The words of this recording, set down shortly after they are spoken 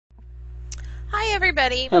Hey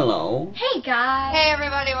everybody. Hello. Hey guys. Hey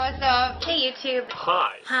everybody, what's up? Hey YouTube.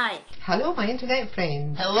 Hi. Hi. Hello, my internet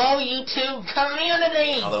friends. Hello, YouTube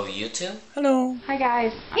community. Hello, YouTube. Hello. Hi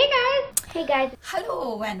guys. Hey guys. Hey guys.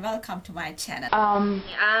 Hello and welcome to my channel.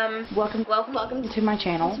 Welcome to my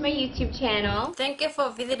channel. To my YouTube channel. Thank you for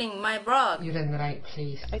visiting my blog. You're in the right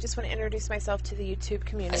place. I just want to introduce myself to the YouTube I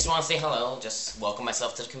community. just want to say hello, just welcome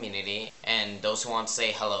myself to the community, and those who want to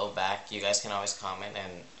say hello back, you guys can always comment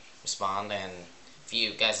and respond, and if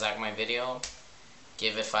you guys like my video,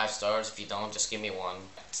 give it 5 stars. If you don't, just give me 1.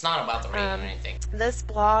 It's not about the rating or anything. This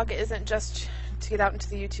blog isn't just to get out into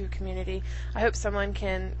the YouTube community. I hope someone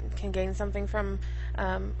can gain something from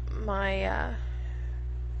my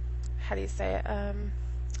how do you say it?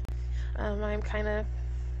 I'm kind of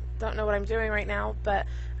don't know what I'm doing right now, but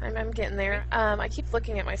I'm getting there. I keep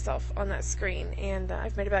looking at myself on that screen, and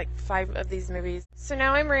I've made about like 5 of these movies. So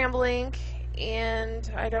now I'm rambling, and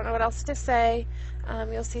I don't know what else to say.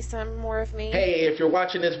 You'll see some more of me. Hey, if you're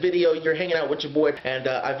watching this video, you're hanging out with your boy, and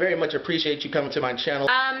I very much appreciate you coming to my channel.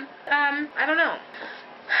 I don't know.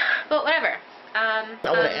 But whatever. I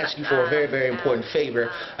want to ask you for a very, very important favor.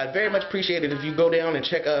 I'd very much appreciate it if you go down and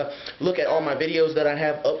look at all my videos that I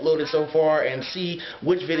have uploaded so far and see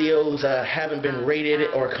which videos haven't been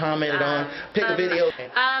rated or commented on. Pick a video.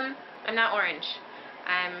 I'm not orange.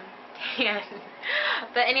 I'm tan.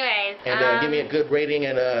 But anyways. And give me a good rating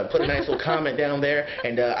and put a nice little comment down there,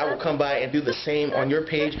 and I will come by and do the same on your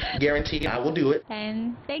page. Guaranteed, I will do it.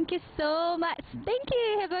 And thank you so much. Thank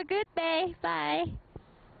you. Have a good day. Bye.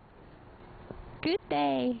 Good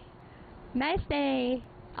day. Nice day.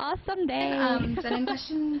 Awesome day. Send in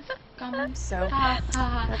questions, comments. So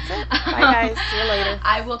That's it. Bye guys. See you later.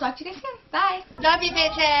 I will talk to you guys soon. Bye. Love you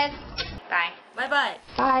bitches. Bye. Bye bye.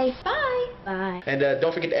 Bye. Bye. Bye. And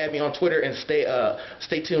don't forget to add me on Twitter and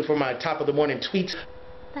stay tuned for my top of the morning tweets.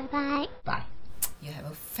 Bye bye. Bye. You have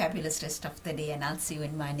a fabulous rest of the day and I'll see you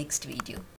in my next video.